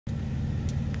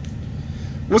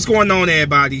What's going on,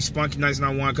 everybody? Spunky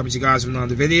 991 coming to you guys with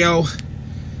another video.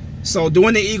 So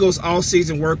during the Eagles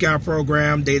all-season workout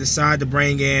program, they decided to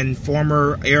bring in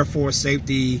former Air Force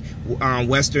safety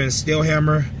Weston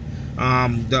Steelhammer.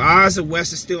 The odds of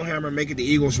Weston Steelhammer making the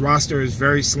Eagles roster is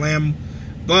very slim,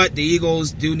 but the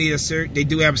Eagles do need they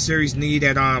do have a serious need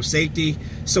at safety,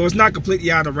 so it's not completely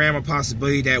out of the realm of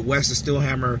possibility that Weston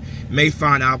Steelhammer may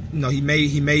find out.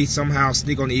 He may somehow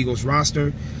sneak on the Eagles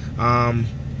roster.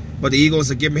 But the Eagles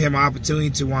are giving him an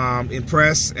opportunity to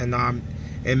impress and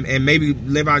maybe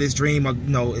live out his dream of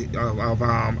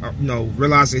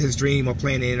realizing his dream of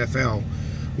playing in the NFL.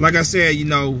 Like I said,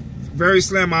 very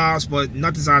slim odds, but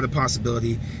nothing's out of the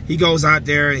possibility. He goes out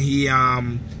there and he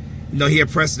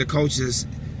impresses the coaches.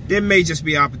 There may just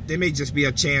be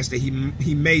a chance that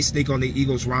he may sneak on the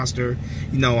Eagles roster.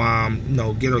 Get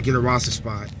a roster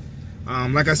spot.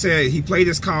 Like I said, he played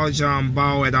his college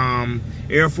ball at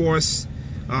Airforce.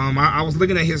 I was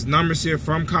looking at his numbers here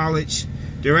from college.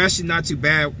 They're actually not too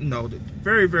bad.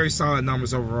 Very, very solid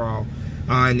numbers overall.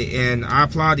 And I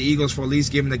applaud the Eagles for at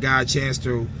least giving the guy a chance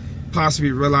to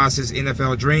possibly realize his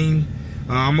NFL dream.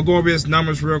 I'm going to go over his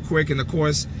numbers real quick, and of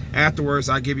course, afterwards,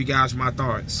 I'll give you guys my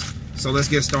thoughts. So let's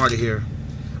get started here.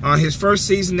 His first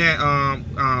season at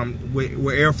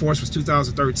with Air Force was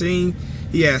 2013.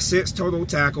 He had 6 total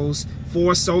tackles,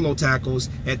 4 solo tackles,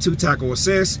 and 2 tackle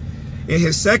assists. In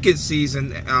his second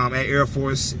season at Air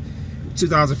Force,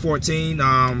 2014,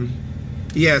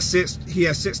 he had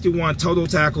 61 total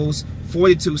tackles,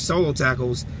 42 solo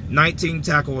tackles, 19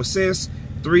 tackle assists,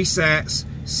 3 sacks,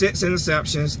 6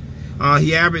 interceptions.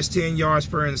 He averaged 10 yards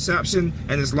per interception,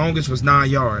 and his longest was 9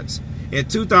 yards. In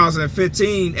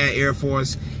 2015 at Air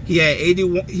Force, he had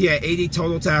 80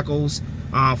 total tackles,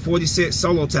 46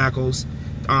 solo tackles,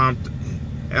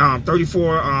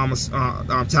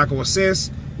 34 tackle assists,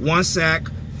 1 sack,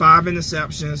 5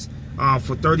 interceptions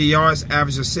for 30 yards,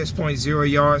 averaging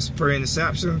 6.0 yards per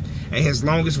interception, and his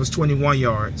longest was 21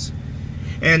 yards.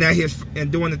 And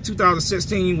during the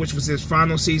 2016, which was his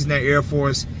final season at Air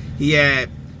Force, he had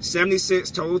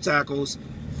 76 total tackles,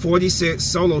 46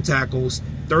 solo tackles,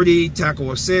 30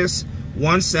 tackle assists,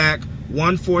 1 sack,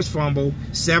 1 forced fumble,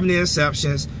 7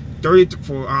 interceptions,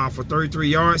 for 33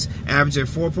 yards, averaging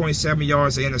 4.7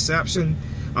 yards an interception.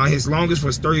 His longest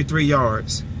was 33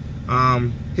 yards.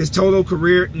 His total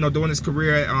career, during his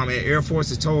career at Air Force,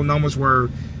 his total numbers were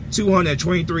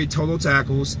 223 total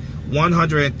tackles,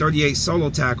 138 solo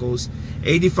tackles,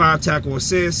 85 tackle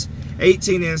assists,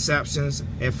 18 interceptions,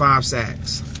 and 5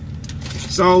 sacks.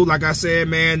 So, like I said,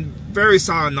 man, very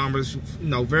solid numbers.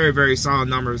 Very, very solid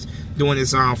numbers during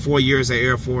his 4 years at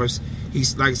Air Force.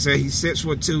 He's, like I said, he's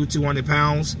 6'2", 200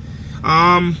 pounds.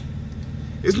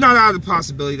 It's not out of the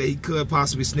possibility that he could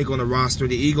possibly sneak on the roster.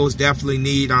 The Eagles definitely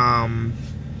need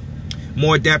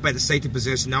more depth at the safety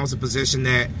position. That was a position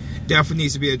that definitely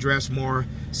needs to be addressed more.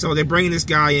 So they're bringing this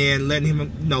guy in,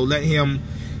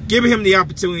 giving him the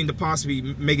opportunity to possibly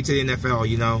make it to the NFL.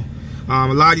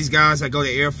 A lot of these guys that go to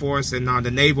Air Force and the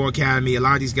Naval Academy, a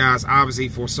lot of these guys, obviously,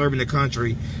 for serving the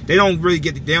country, they don't really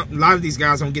get a lot of these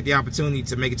guys don't get the opportunity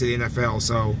to make it to the NFL.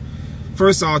 So,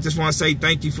 first of all, I just want to say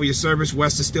thank you for your service,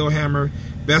 Weston Steelhammer.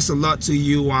 Best of luck to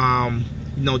you,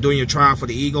 doing your trial for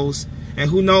the Eagles. And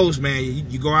who knows, man?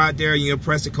 You go out there and you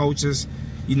impress the coaches.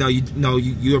 You go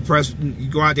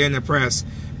out there and impress.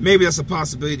 Maybe that's a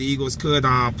possibility the Eagles could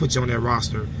put you on their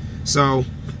roster. So,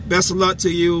 best of luck to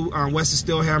you,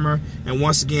 Weston Steelhammer. And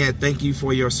once again, thank you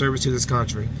for your service to this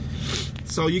country.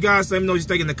 So you guys let me know what you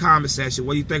think in the comment section.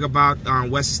 What do you think about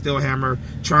Weston Steelhammer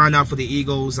trying out for the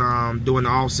Eagles during the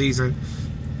off-season?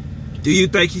 Do you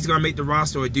think he's going to make the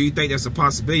roster, or do you think there's a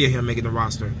possibility of him making the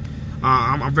roster?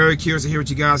 I'm very curious to hear what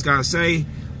you guys got to say.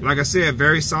 Like I said,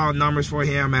 very solid numbers for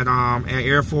him at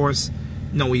Air Force.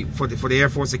 For the Air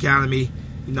Force Academy.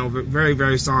 Very,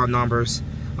 very solid numbers.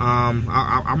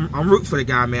 I'm rooting for the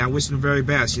guy, man. I wish him the very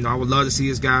best. I would love to see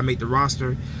this guy make the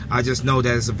roster. I just know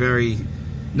that it's a very,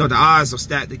 the odds are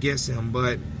stacked against him.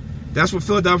 But that's what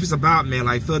Philadelphia's about, man.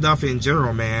 Like Philadelphia in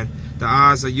general, man. The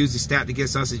odds are usually stacked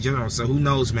against us in general. So who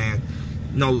knows, man?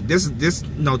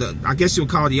 I guess you would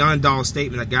call it the underdog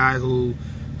statement. A guy who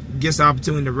gets the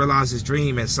opportunity to realize his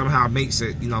dream and somehow makes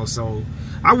it. So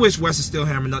I wish Weston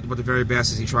Steelhammer nothing but the very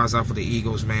best as he tries out for the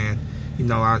Eagles, man.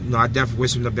 I definitely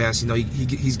wish him the best.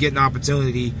 He's getting the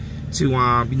opportunity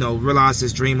to, realize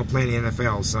his dream of playing in the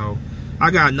NFL. So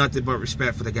I got nothing but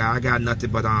respect for the guy. I got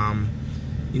nothing but,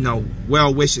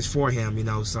 well wishes for him.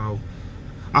 So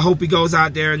I hope he goes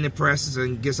out there and impresses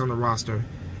and gets on the roster.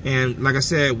 And like I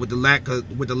said, with the lack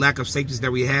of safeties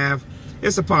that we have,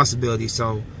 it's a possibility.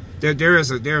 So there is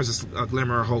a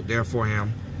glimmer of hope there for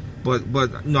him. But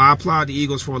you know, I applaud the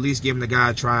Eagles for at least giving the guy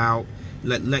a tryout.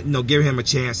 Give him a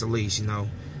chance at least, you know.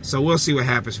 So we'll see what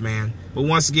happens, man. But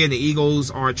once again, the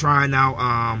Eagles are trying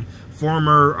out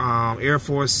former Air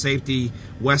Force safety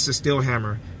Weston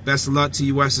Steelhammer. Best of luck to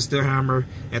you, Weston Steelhammer,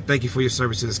 and thank you for your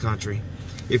service to this country.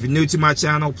 If you're new to my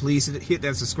channel, please hit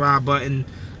that subscribe button.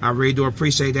 I really do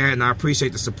appreciate that, and I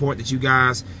appreciate the support that you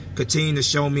guys continue to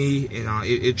show me. And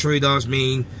it truly does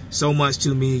mean so much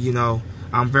to me, you know.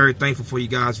 I'm very thankful for you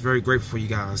guys, very grateful for you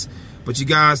guys. But you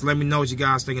guys, let me know what you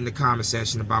guys think in the comment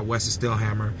section about Weston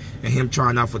Steelhammer and him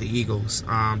trying out for the Eagles.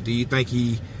 Do you think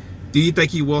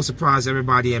he will surprise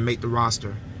everybody and make the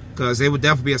roster? Because it would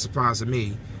definitely be a surprise to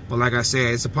me. But like I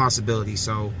said, it's a possibility.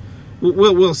 So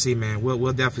we'll see, man.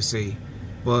 We'll definitely see.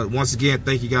 But once again,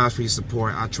 thank you guys for your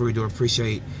support. I truly do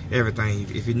appreciate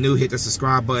everything. If you're new, hit the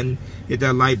subscribe button, hit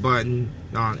that like button,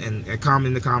 and comment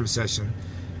in the comment section.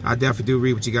 I definitely do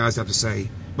read what you guys have to say.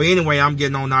 But anyway, I'm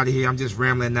getting on out of here. I'm just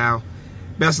rambling now.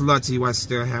 Best of luck to you, Weston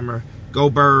Steelhammer.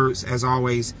 Go Birds. As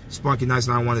always, Spunky Nice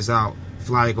 91 is out.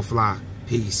 Fly, Eagle, fly.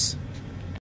 Peace.